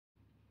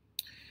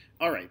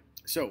All right,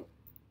 so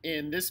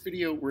in this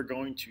video, we're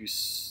going to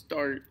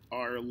start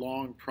our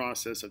long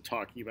process of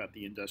talking about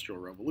the Industrial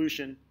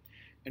Revolution.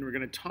 And we're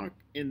going to talk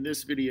in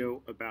this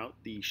video about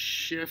the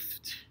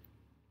shift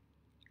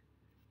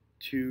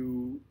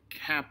to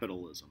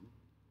capitalism.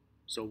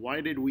 So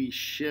why did we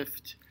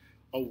shift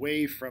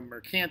away from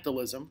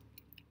mercantilism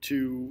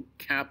to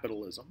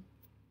capitalism?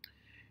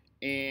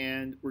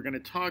 And we're going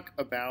to talk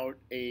about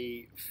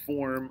a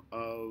form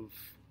of,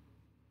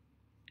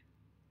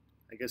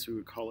 I guess we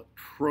would call it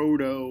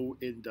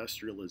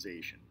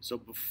proto-industrialization. So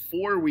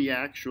before we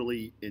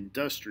actually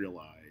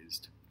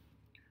industrialized,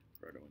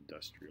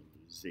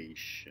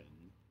 proto-industrialization,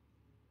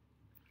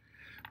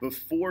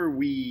 before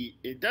we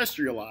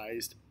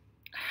industrialized,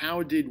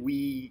 how did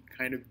we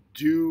kind of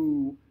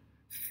do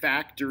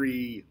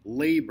factory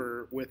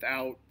labor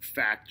without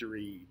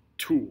factory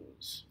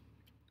tools?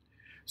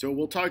 So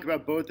we'll talk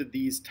about both of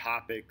these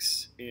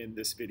topics in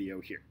this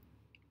video here.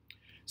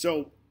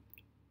 So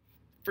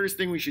first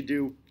thing we should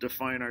do,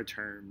 define our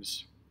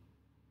terms.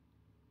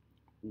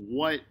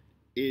 What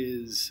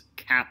is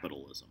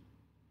capitalism?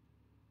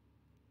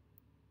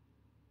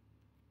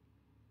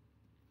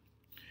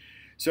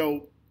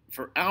 So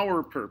for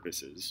our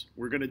purposes,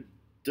 we're going to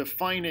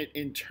define it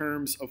in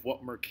terms of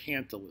what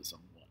mercantilism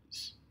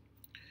was.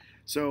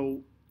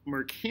 So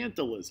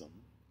mercantilism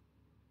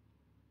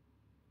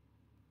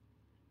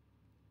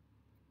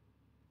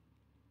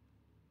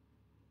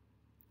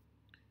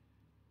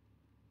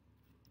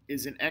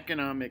is an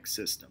economic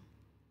system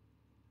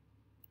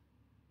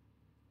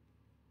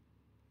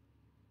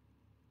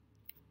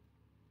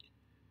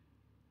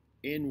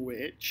in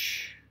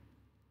which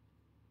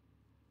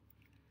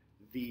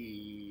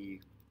the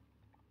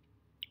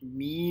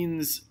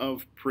means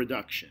of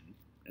production,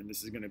 and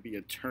this is going to be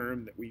a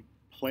term that we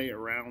play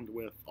around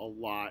with a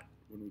lot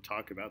when we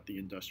talk about the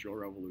Industrial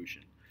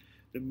Revolution,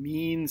 the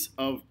means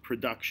of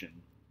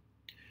production.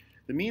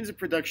 The means of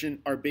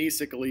production are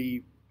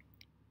basically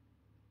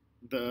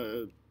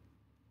the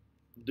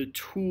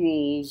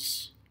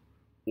tools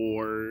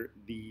or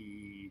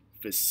the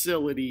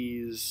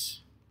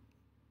facilities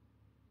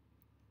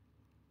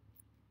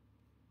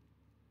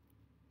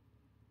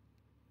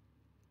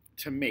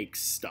to make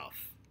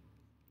stuff.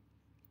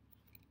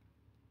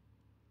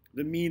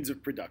 The means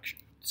of production.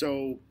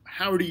 So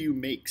how do you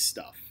make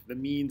stuff? The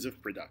means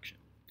of production.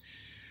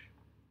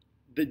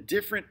 The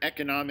different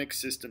economic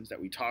systems that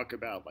we talk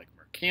about, like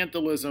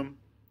mercantilism,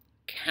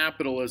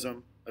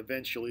 capitalism,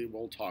 eventually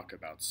we'll talk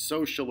about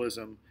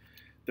socialism,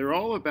 they're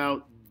all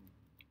about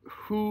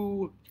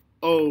who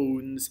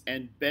owns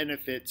and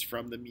benefits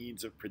from the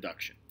means of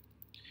production.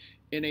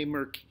 In a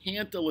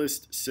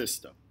mercantilist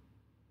system,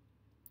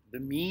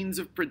 the means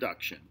of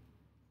production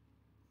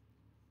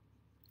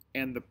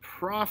and the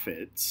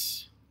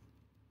profits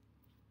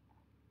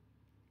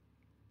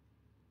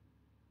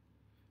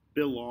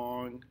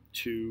belong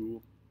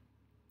to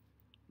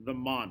the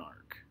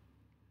monarch.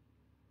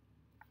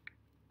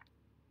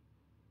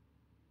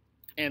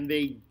 And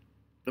the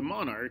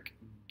monarch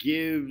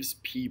gives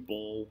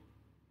people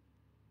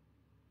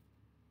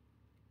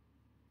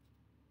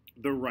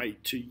the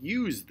right to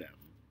use them.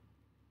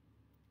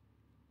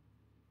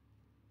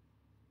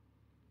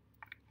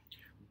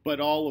 But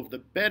all of the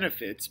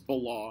benefits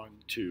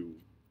belong to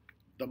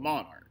the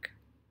monarch.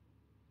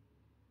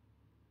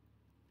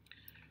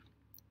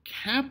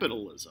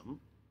 Capitalism,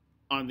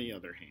 on the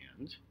other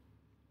hand,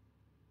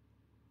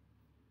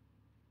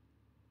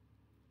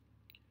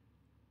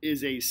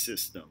 is a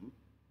system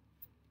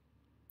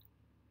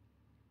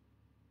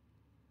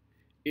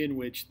in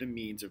which the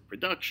means of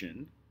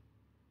production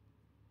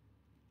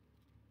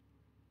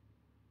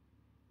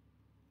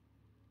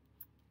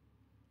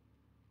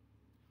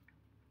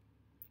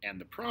and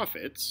the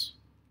profits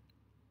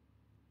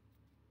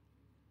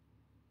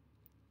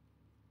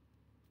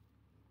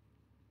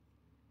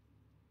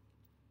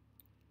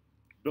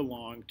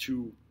belong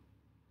to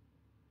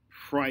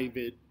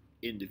private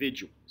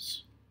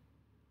individuals.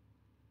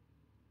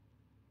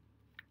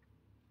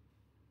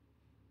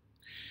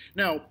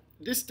 Now,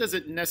 this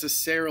doesn't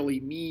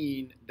necessarily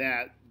mean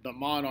that the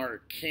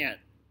monarch can't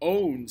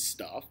own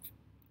stuff,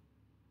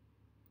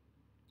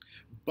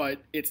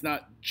 but it's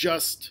not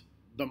just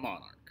the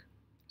monarch.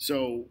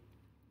 So,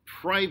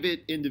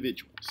 private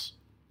individuals.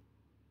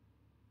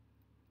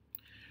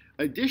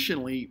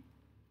 Additionally,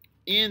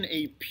 in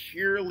a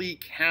purely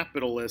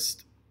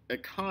capitalist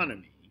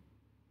economy,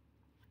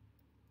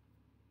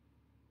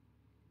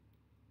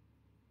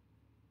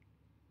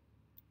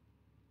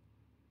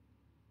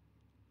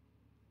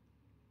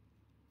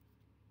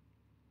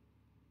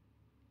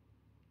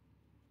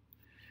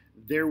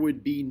 there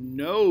would be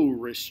no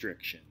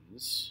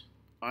restrictions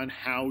on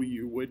how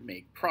you would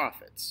make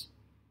profits.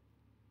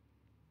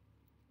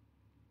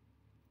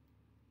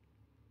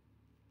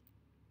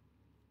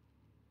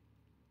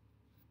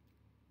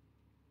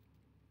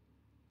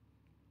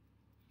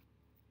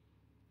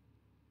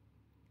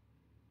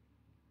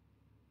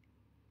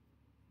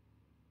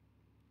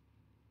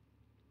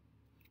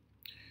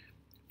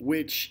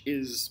 Which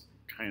is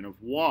kind of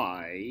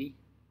why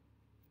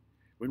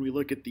when we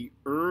look at the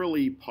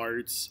early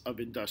parts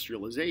of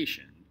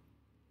industrialization,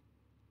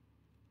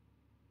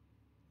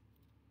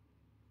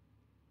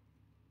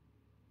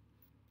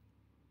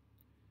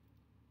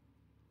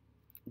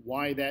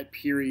 why that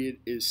period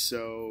is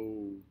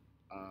so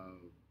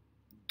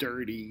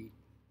dirty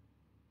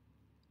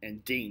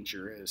and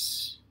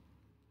dangerous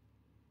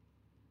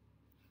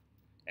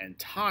and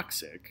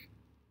toxic,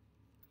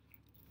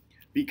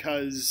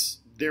 because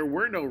there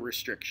were no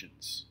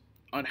restrictions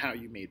on how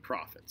you made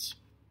profits.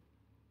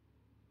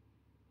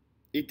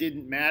 It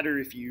didn't matter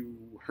if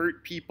you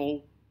hurt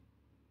people,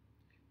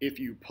 if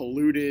you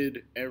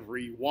polluted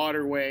every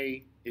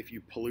waterway, if you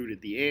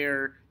polluted the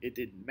air. It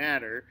didn't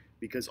matter,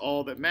 because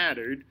all that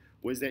mattered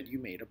was that you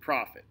made a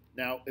profit.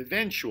 Now,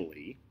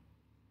 eventually,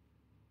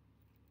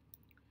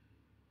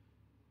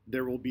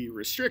 there will be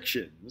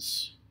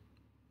restrictions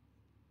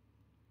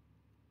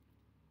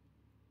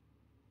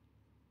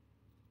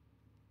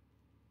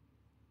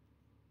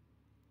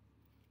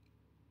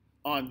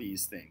on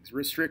these things.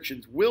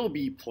 Restrictions will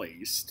be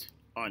placed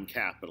on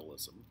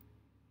capitalism,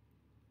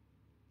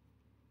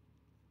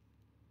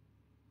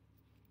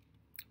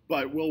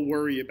 but we'll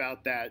worry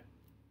about that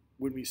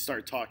when we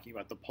start talking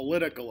about the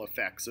political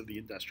effects of the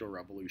Industrial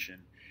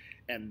Revolution,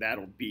 and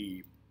that'll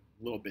be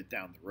a little bit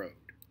down the road.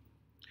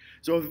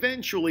 So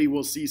eventually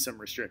we'll see some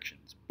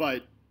restrictions,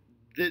 but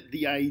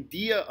the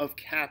idea of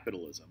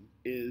capitalism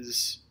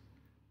is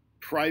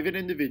private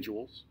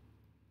individuals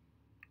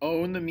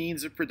own the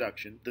means of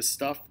production, the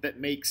stuff that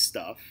makes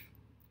stuff,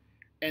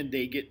 and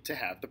they get to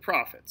have the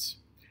profits.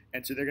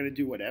 And so they're going to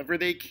do whatever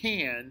they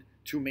can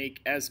to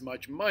make as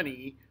much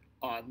money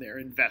on their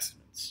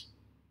investments.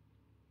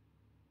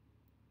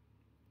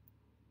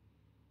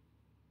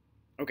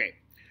 Okay,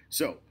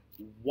 so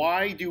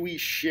why do we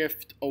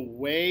shift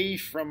away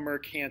from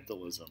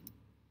mercantilism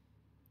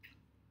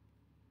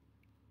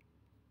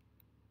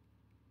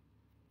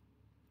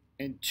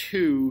and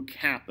to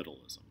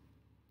capitalism?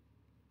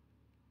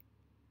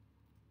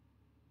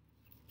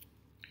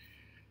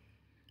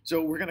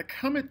 So we're going to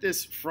come at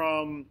this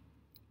from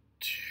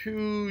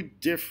two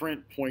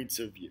different points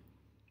of view.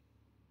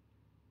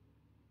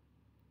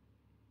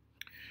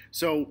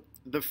 So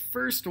the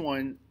first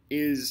one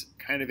is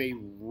kind of a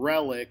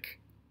relic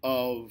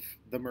of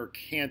the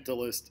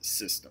mercantilist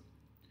system.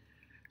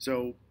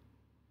 So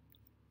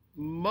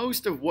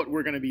most of what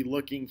we're going to be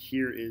looking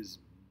here is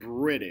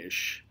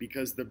British,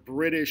 because the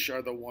British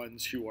are the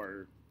ones who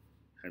are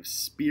kind of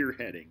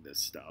spearheading this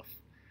stuff.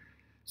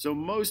 So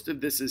most of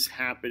this is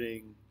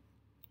happening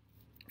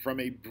from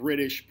a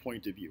British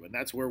point of view, and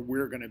that's where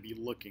we're going to be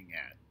looking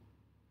at.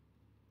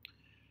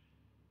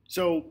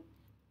 So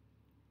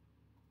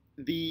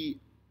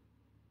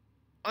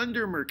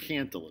under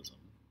mercantilism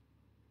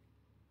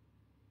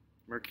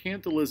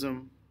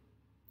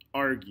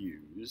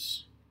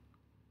argues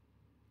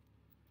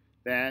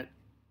that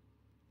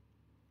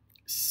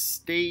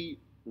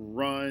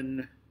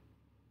state-run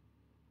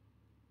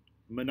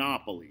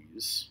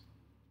monopolies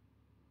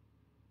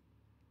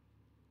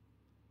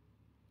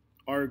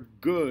are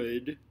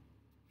good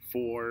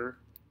for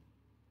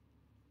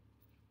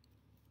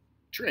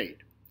trade.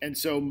 And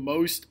so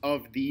most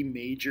of the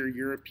major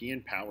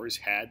European powers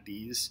had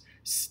these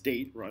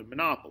state-run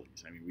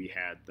monopolies. I mean, we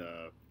had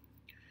the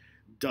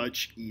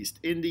Dutch East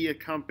India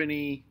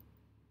Company.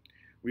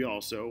 We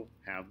also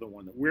have the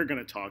one that we're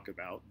going to talk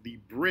about, the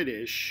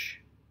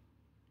British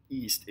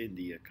East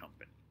India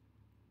Company.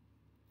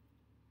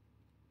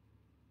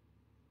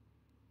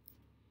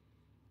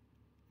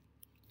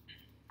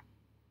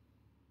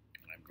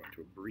 And I'm going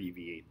to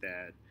abbreviate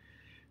that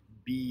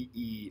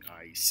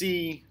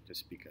BEIC,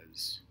 just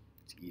because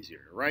it's easier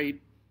to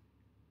write.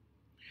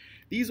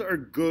 These are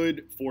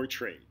good for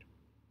trade.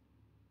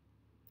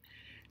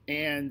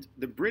 And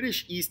the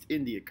British East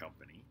India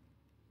Company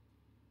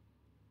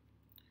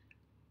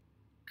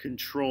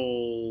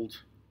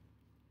controlled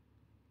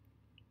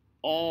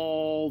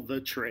all the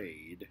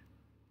trade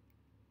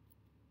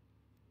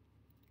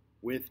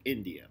with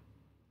India.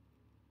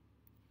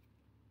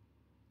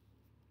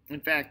 In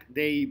fact,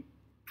 they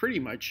pretty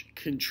much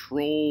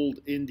controlled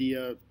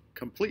India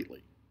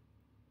completely.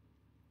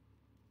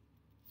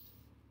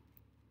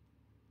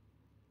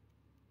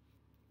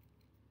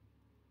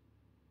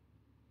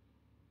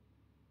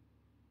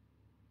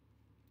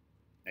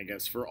 I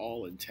guess for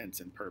all intents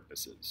and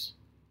purposes.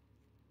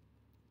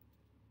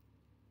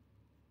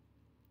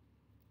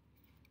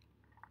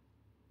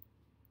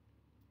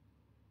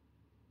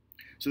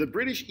 So the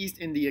British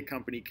East India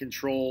Company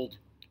controlled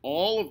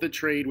all of the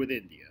trade with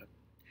India,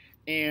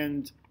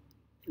 and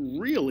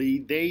really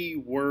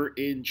they were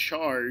in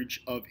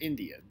charge of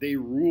India. They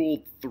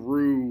ruled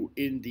through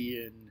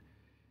Indian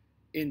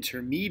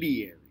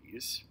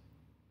intermediaries,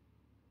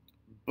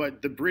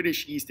 but the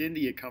British East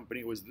India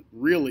Company was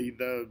really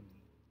the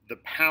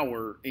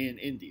power in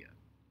India.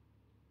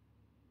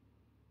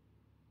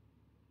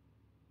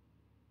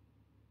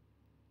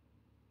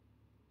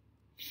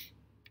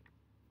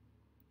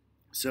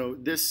 So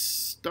this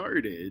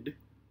started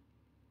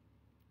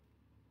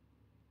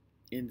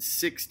in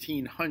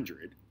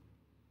 1600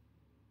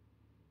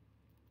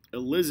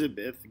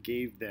 Elizabeth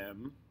gave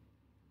them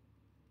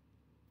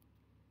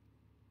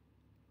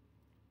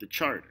the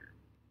charter,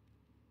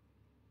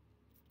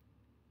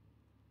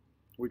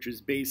 which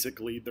is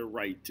basically the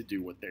right to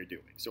do what they're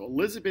doing. So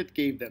Elizabeth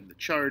gave them the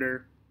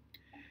charter,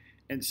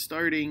 and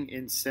starting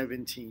in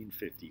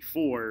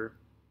 1754,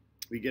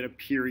 we get a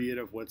period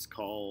of what's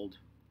called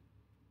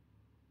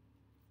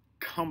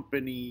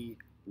company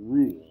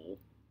rule,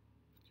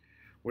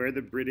 where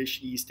the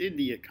British East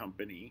India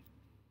Company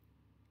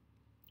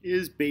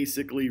is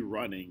basically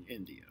running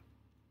India.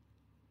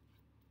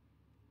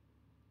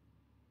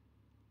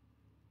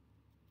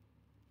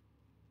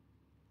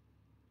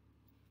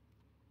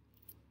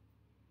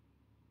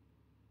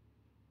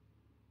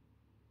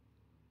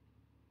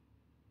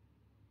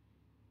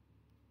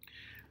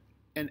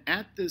 And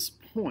at this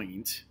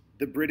point,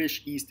 the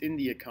British East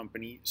India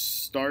Company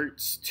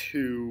starts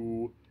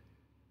to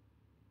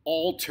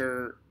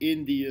alter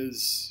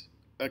India's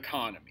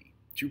economy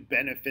to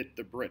benefit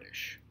the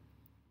British.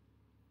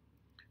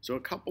 So a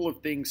couple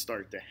of things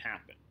start to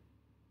happen.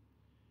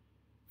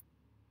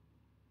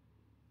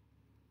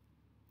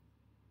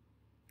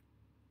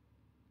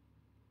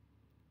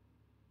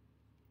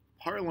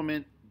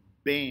 Parliament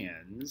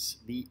bans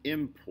the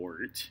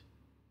import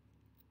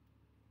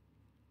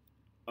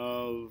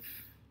of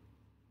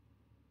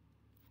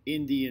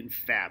Indian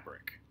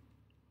fabric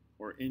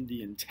or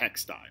Indian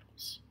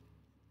textiles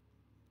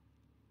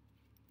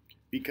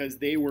because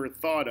they were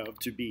thought of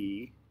to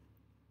be,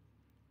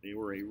 they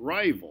were a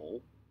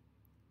rival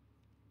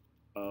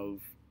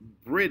of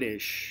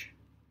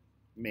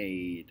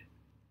British-made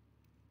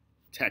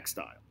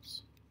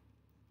textiles.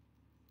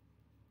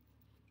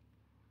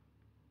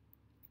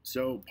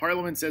 So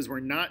Parliament says we're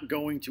not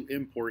going to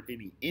import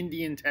any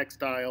Indian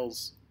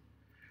textiles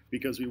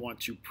because we want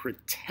to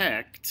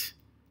protect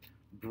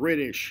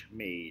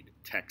British-made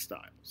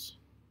textiles.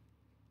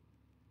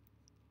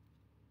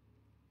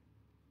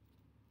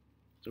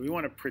 So we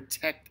want to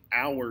protect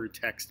our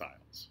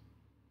textiles.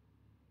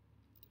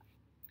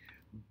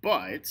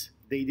 But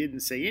they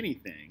didn't say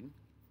anything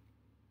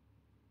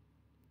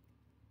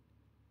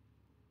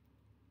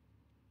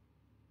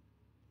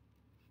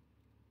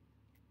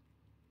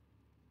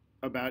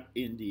about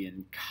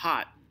Indian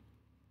cotton.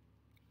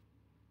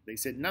 They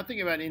said nothing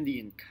about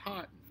Indian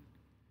cotton.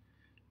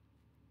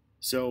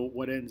 So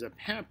what ends up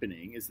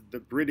happening is that the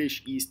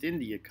British East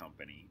India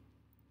Company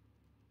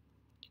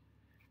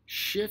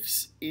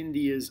shifts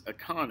India's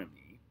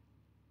economy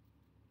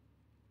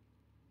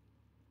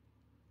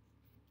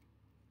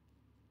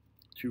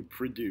to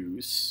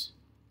produce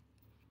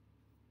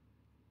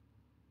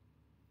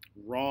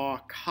raw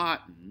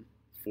cotton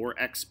for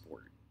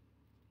export.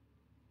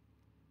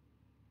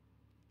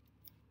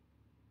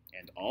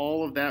 And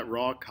all of that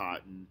raw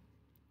cotton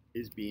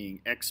is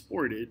being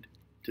exported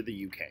to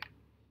the UK.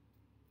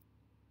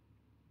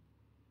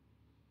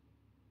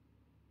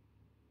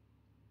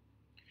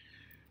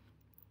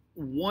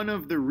 One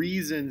of the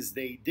reasons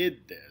they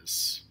did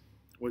this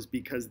was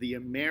because the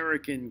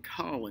American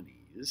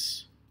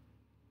colonies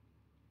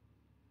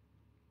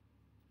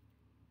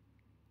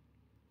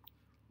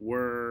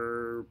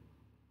were,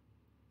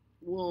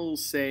 we'll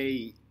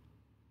say,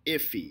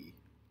 iffy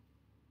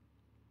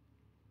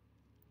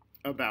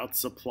about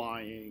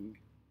supplying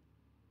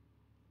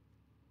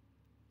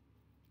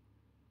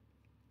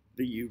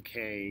the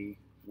UK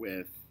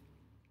with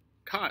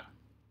cotton.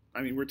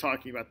 I mean, we're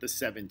talking about the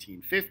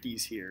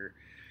 1750s here.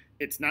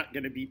 It's not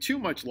going to be too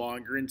much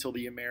longer until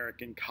the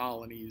American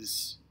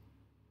colonies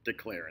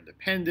declare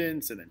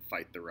independence and then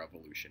fight the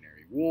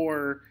Revolutionary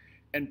War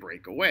and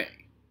break away.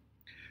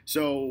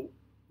 So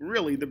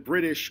really, the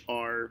British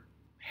are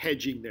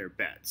hedging their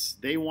bets.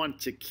 They want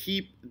to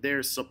keep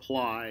their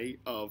supply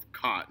of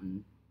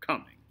cotton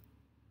coming.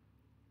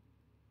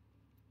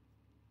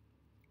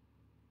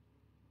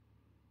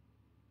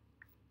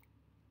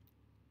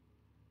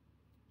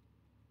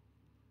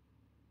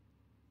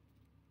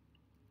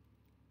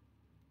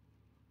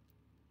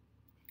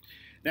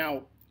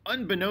 Now,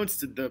 unbeknownst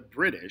to the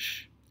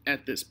British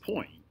at this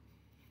point,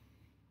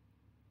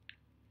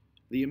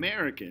 the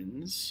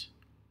Americans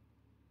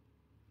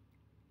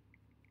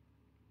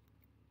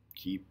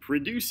keep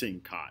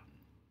producing cotton.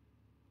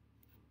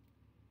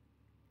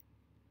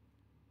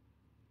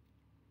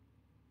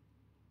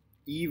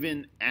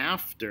 Even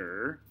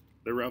after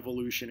the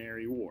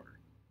Revolutionary War.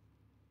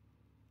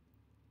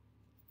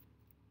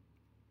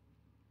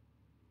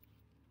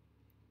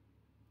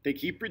 They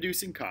keep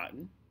producing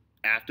cotton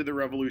after the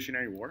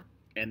Revolutionary War,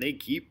 and they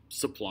keep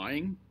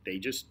supplying. They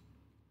just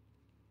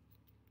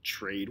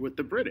trade with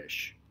the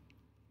British.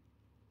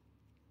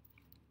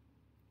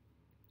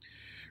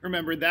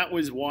 Remember, that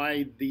was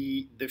why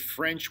the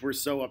French were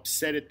so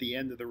upset at the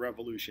end of the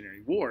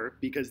Revolutionary War,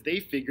 because they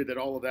figured that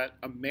all of that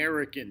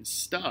American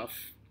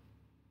stuff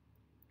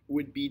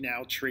would be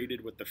now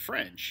traded with the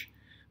French.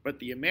 But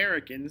the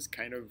Americans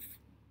kind of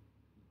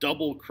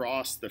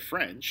double-crossed the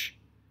French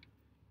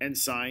and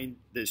signed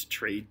this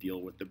trade deal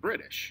with the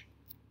British.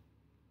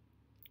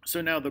 So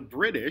now the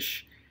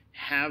British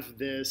have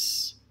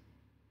this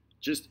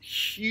just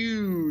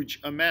huge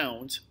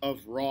amount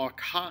of raw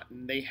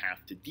cotton they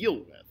have to deal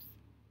with.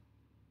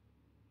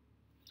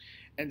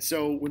 And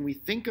so when we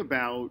think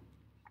about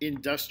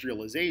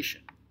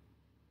industrialization,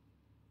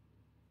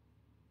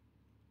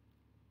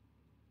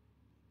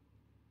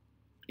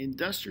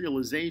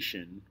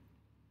 industrialization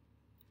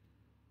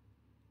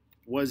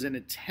was an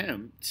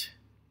attempt,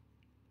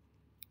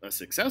 a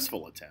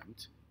successful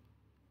attempt,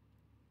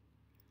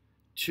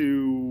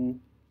 to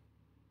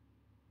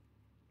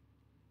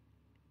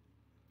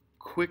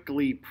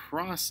quickly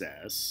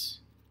process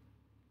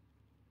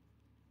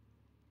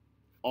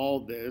all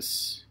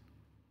this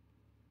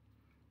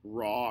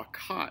raw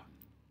cotton.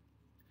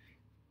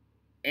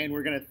 And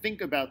we're going to think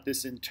about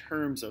this in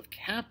terms of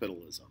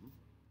capitalism,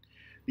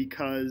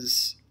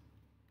 because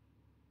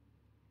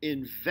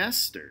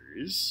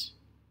investors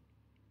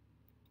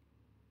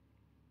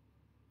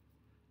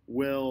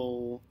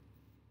will,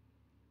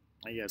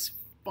 I guess,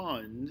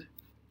 fund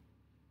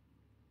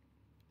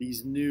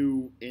these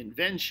new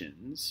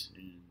inventions.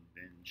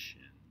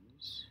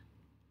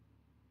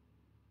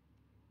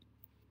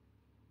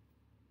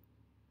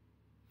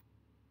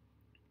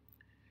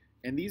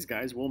 And these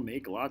guys will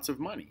make lots of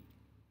money.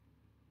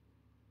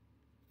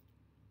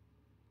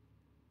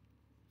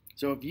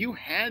 So if you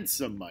had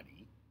some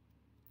money,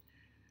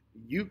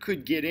 you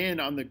could get in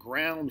on the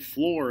ground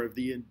floor of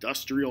the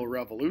Industrial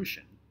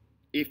Revolution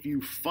if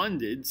you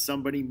funded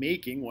somebody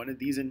making one of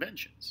these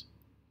inventions.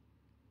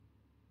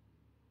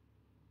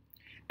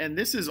 And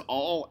this is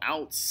all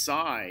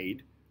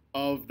outside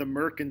of the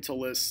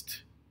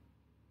mercantilist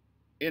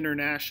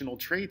international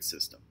trade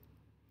system.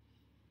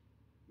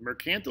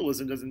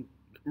 Mercantilism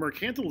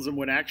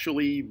would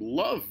actually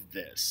love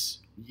this.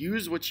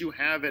 Use what you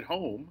have at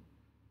home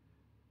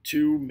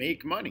to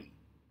make money.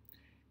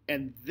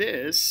 And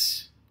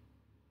this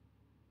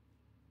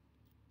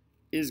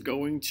is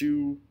going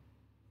to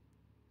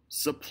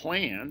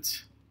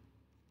supplant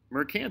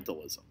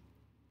mercantilism.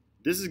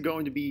 This is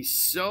going to be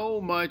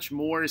so much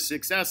more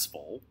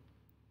successful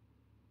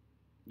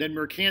than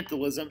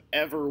mercantilism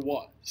ever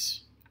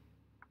was.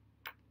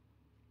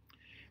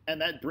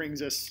 And that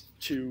brings us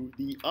to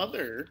the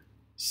other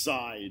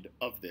side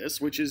of this,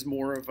 which is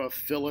more of a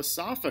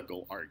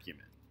philosophical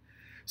argument.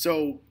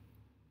 So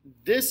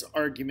this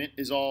argument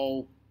is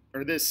all,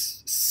 or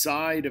this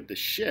side of the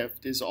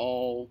shift is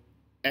all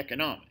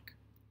economic.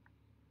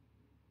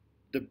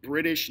 The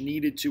British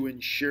needed to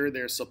ensure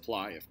their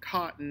supply of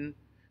cotton.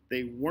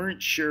 They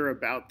weren't sure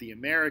about the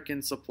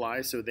American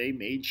supply, so they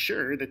made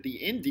sure that the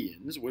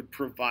Indians would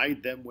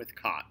provide them with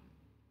cotton.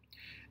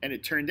 And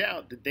it turned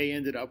out that they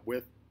ended up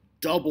with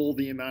double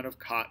the amount of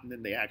cotton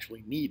than they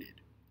actually needed.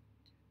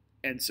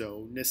 And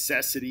so,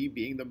 necessity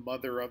being the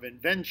mother of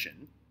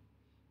invention,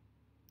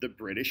 the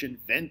British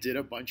invented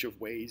a bunch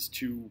of ways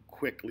to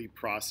quickly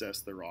process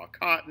the raw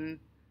cotton.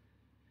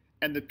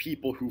 And the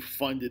people who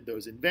funded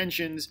those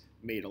inventions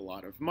made a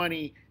lot of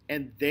money,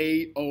 and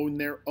they own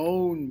their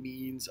own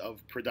means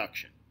of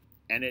production.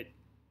 And it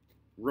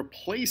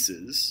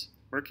replaces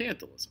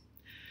mercantilism.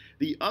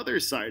 The other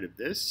side of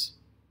this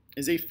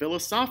is a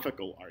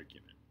philosophical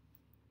argument.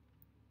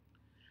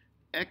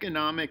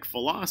 Economic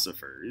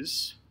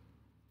philosophers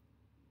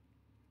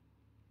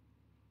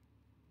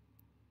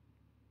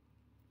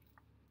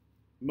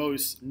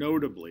most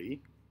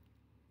notably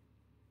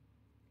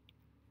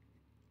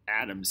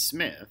Adam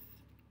Smith,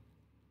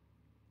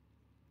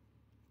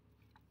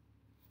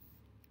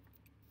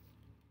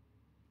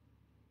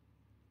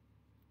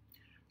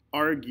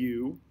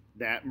 argue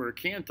that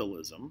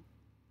mercantilism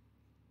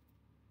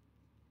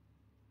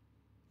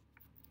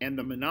and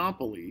the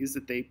monopolies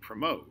that they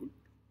promote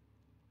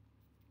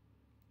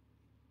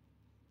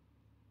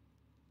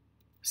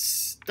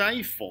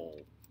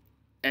stifle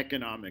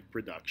economic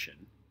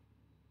production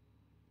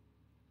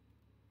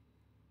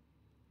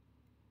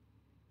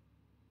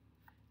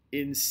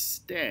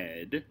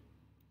instead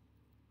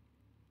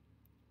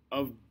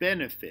of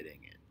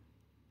benefiting it.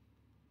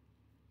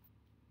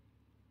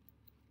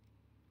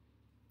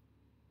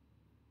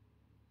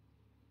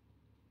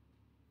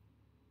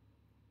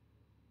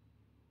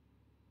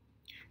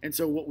 And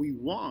so what we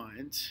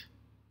want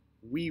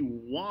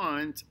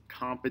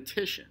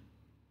competition.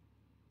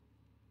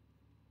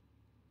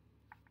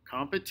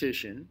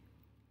 Competition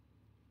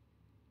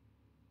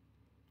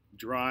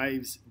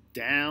drives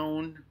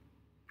down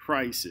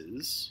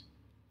prices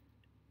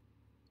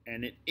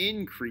and it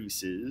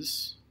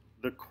increases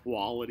the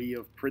quality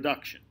of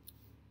production.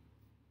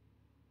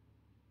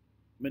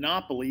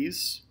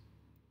 Monopolies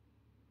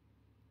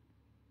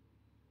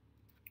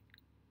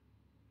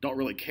don't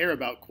really care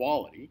about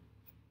quality,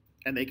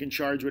 and they can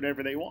charge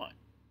whatever they want.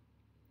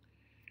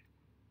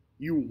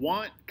 You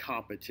want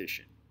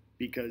competition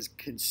because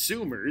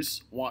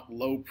consumers want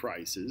low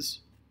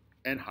prices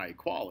and high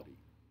quality.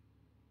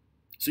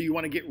 So you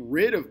want to get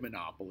rid of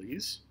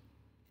monopolies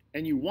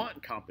and you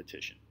want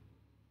competition.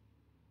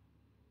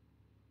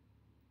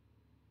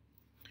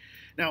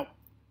 Now,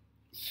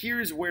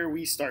 here's where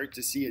we start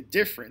to see a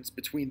difference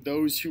between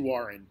those who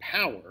are in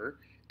power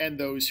and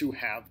those who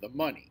have the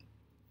money.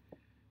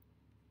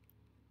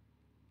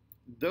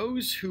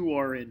 those who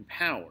are in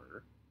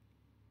power,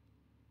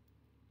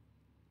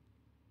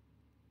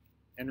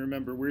 and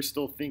remember, we're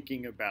still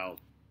thinking about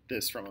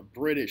this from a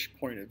British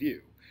point of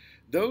view,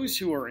 those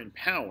who are in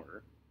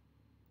power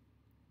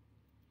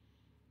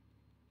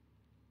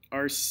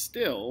are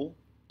still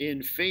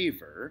in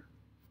favor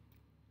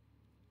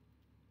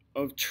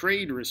of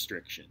trade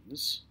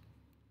restrictions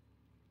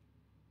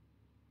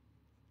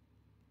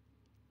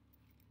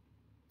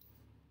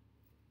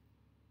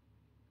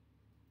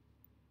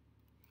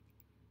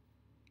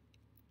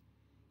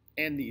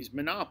and these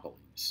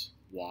monopolies.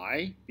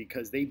 Why?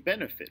 Because they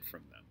benefit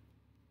from them.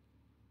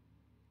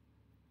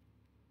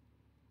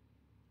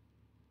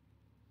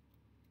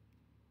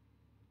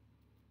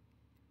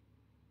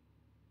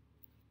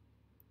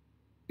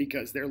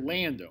 Because they're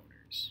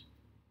landowners.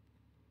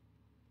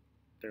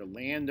 They're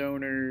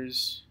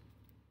landowners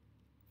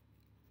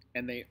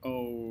and they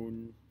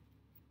own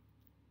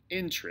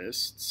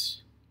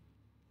interests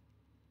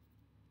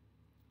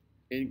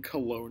in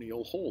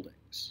colonial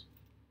holdings.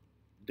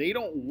 They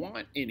don't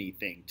want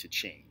anything to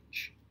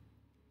change.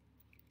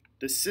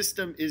 The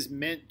system is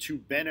meant to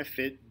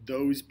benefit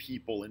those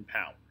people in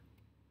power.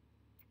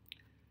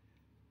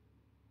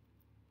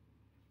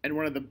 And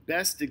one of the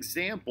best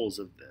examples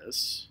of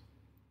this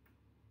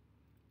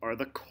are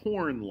the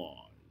Corn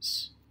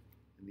Laws.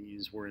 And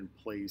these were in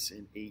place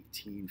in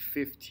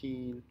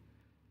 1815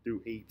 through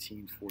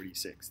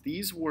 1846.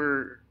 These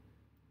were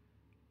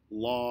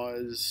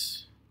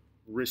laws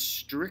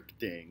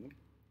restricting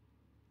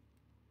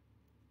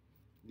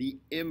the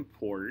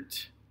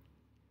import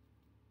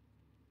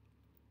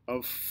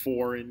of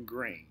foreign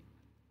grain.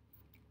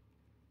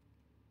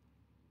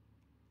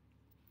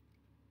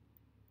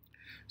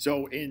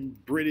 So in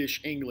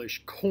British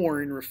English,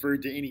 corn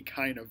referred to any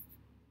kind of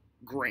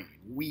grain,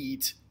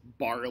 wheat,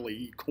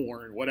 barley,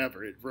 corn,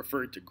 whatever, it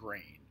referred to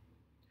grain.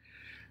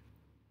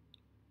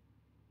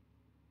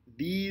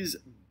 These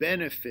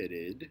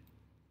benefited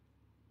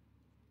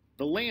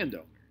the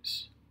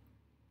landowners,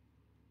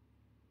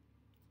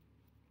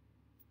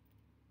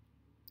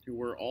 who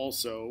were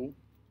also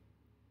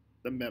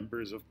the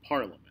members of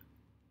parliament.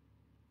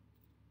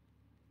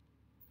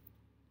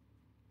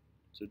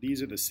 So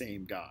these are the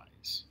same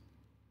guys.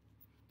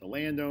 The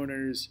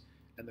landowners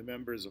and the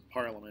members of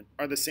parliament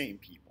are the same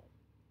people.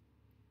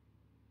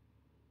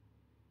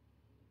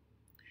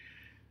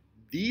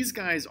 These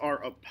guys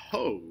are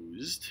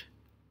opposed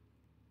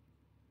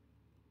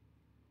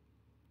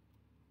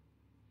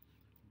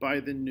by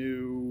the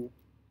new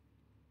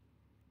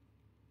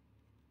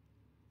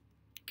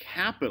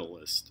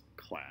capitalist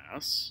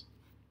class.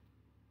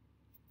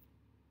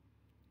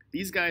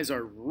 These guys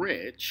are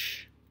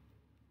rich,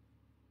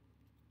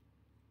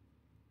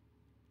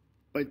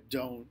 but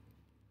don't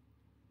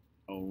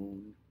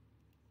own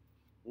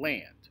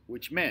land,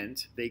 which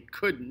meant they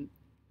couldn't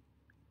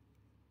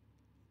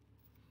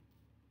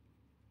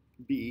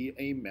be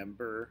a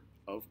member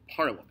of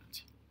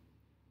parliament.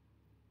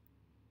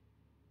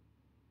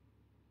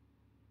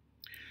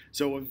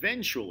 So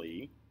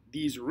eventually,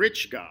 these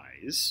rich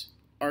guys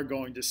are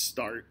going to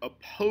start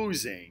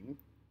opposing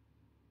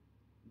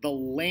the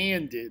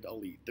landed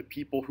elite, the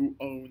people who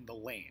own the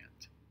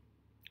land.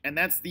 And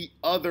that's the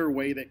other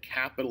way that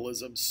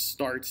capitalism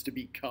starts to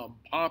become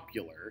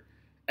popular,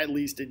 at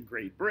least in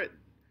Great Britain.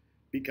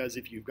 Because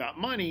if you've got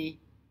money,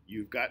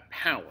 you've got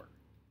power.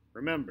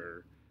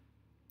 Remember,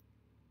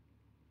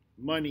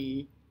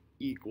 money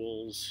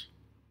equals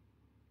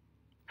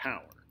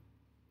power.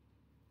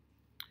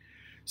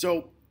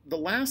 So the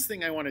last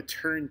thing I want to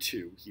turn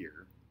to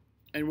here,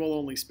 and we'll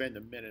only spend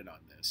a minute on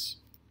this,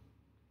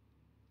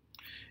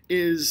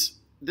 is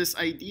this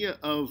idea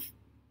of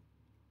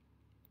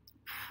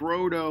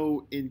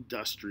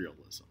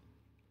Proto-Industrialism.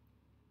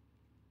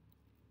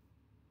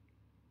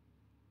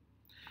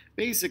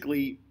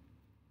 Basically,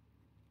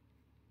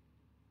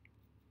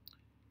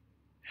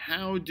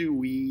 how do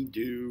we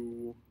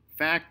do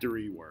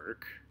factory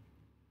work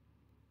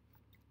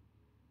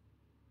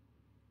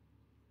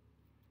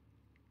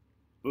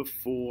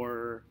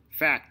before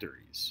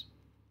factories?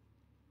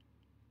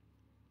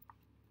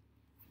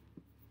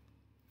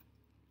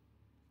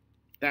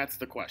 That's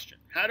the question.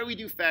 How do we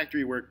do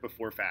factory work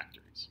before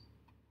factories?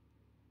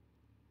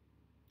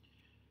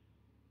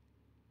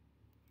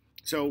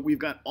 So we've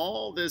got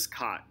all this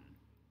cotton.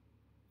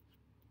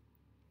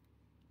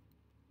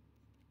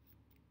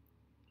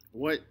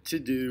 What to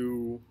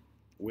do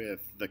with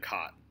the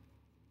cotton?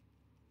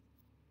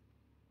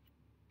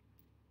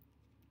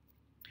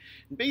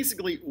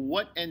 Basically,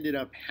 what ended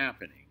up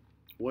happening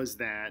was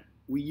that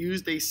we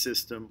used a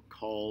system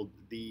called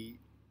the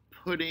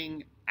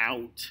putting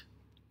out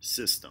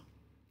system.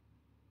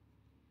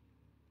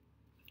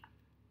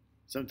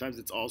 Sometimes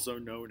it's also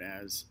known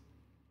as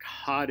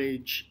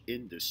cottage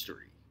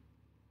industry.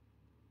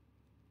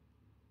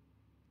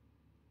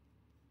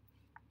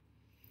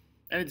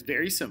 And it's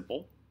very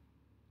simple.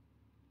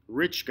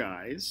 Rich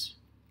guys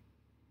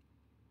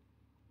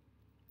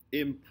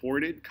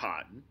imported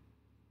cotton.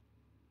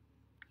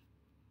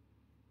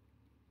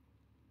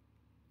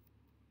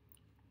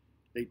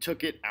 They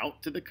took it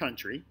out to the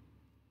country.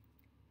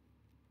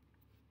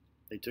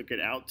 They took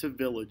it out to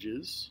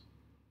villages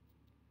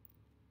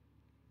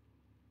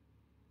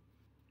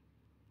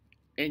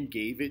and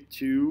gave it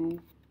to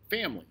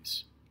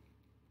families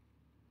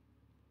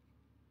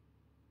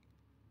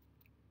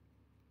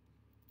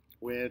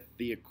with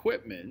the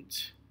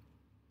equipment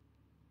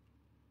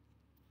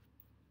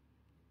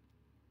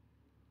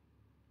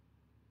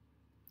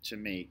to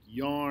make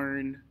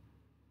yarn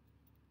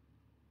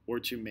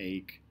or to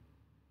make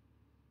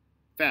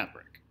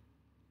fabric.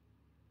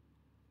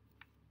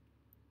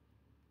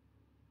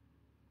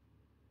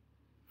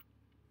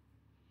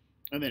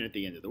 And then at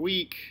the end of the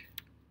week,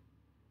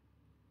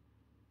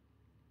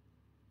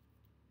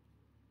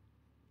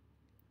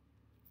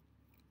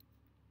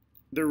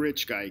 the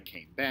rich guy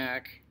came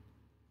back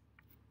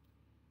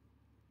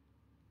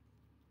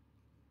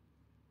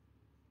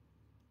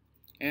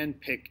and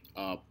picked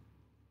up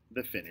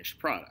the finished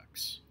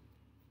products.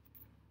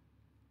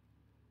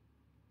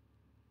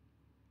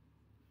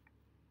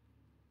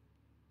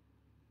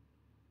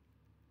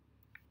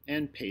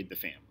 And paid the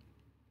family.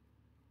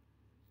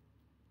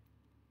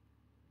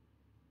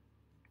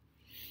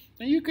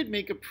 Now you could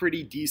make a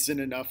pretty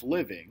decent enough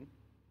living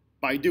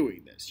by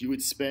doing this. You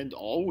would spend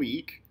all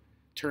week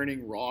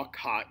turning raw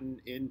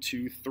cotton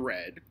into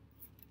thread,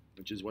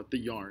 which is what the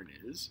yarn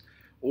is.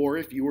 Or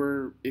if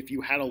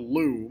you had a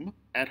loom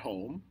at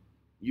home,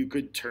 you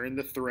could turn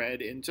the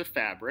thread into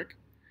fabric,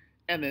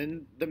 and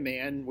then the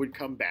man would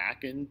come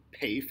back and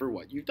pay for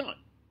what you've done.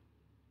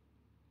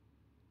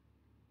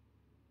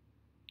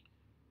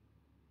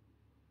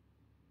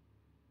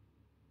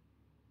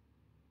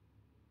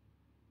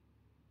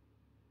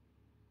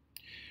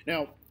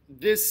 Now,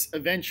 this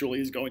eventually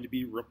is going to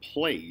be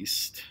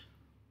replaced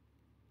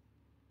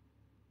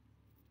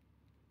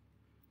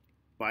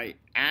by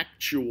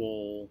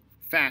actual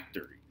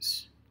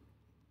factories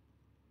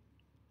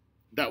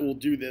that will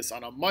do this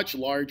on a much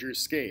larger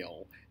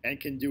scale and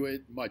can do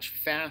it much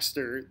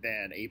faster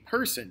than a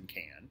person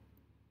can,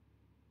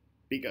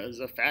 because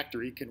a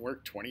factory can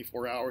work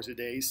 24 hours a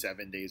day,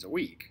 7 days a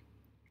week.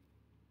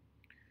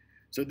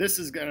 So this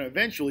is going to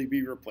eventually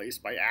be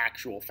replaced by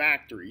actual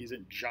factories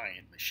and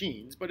giant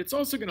machines, but it's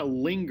also going to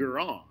linger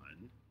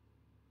on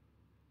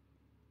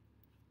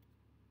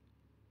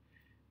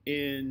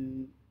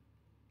in,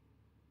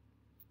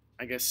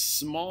 I guess,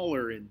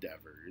 smaller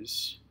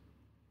endeavors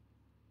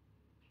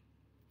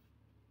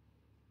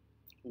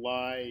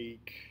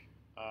like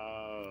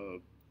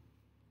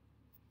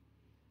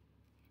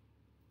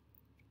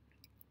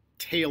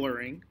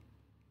tailoring,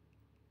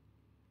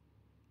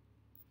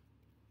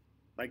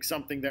 like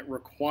something that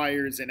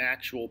requires an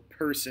actual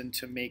person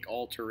to make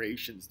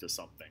alterations to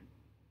something.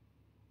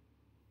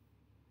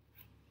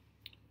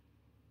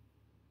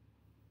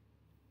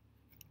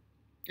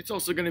 It's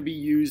also going to be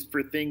used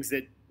for things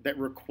that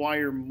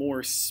require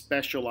more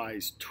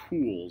specialized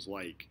tools,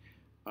 like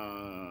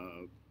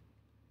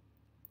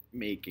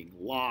making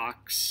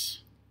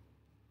locks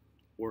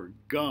or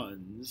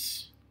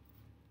guns.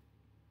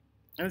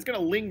 And it's going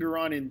to linger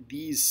on in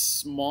these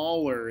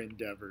smaller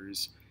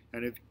endeavors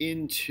kind of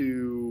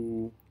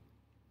into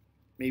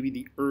maybe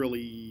the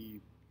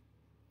early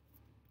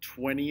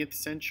 20th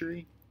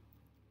century.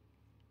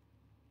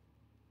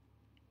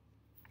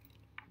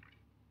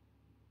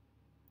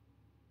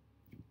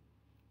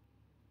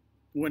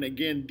 When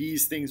again,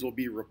 these things will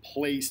be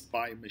replaced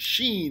by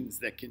machines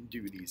that can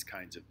do these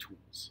kinds of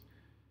tools.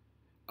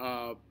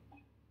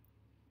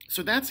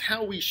 So that's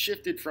how we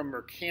shifted from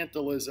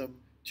mercantilism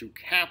to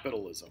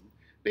capitalism.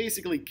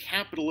 Basically,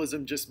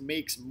 capitalism just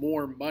makes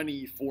more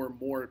money for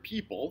more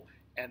people,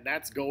 and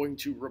that's going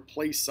to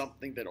replace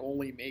something that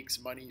only makes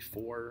money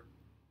for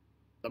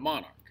the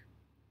monarch.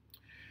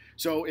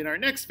 So in our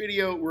next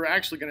video, we're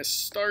actually going to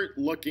start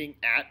looking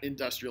at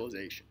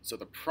industrialization. So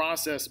the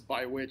process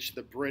by which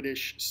the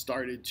British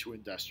started to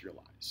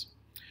industrialize.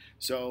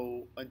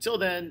 So until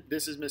then,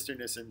 this is Mr.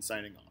 Nissen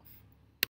signing off.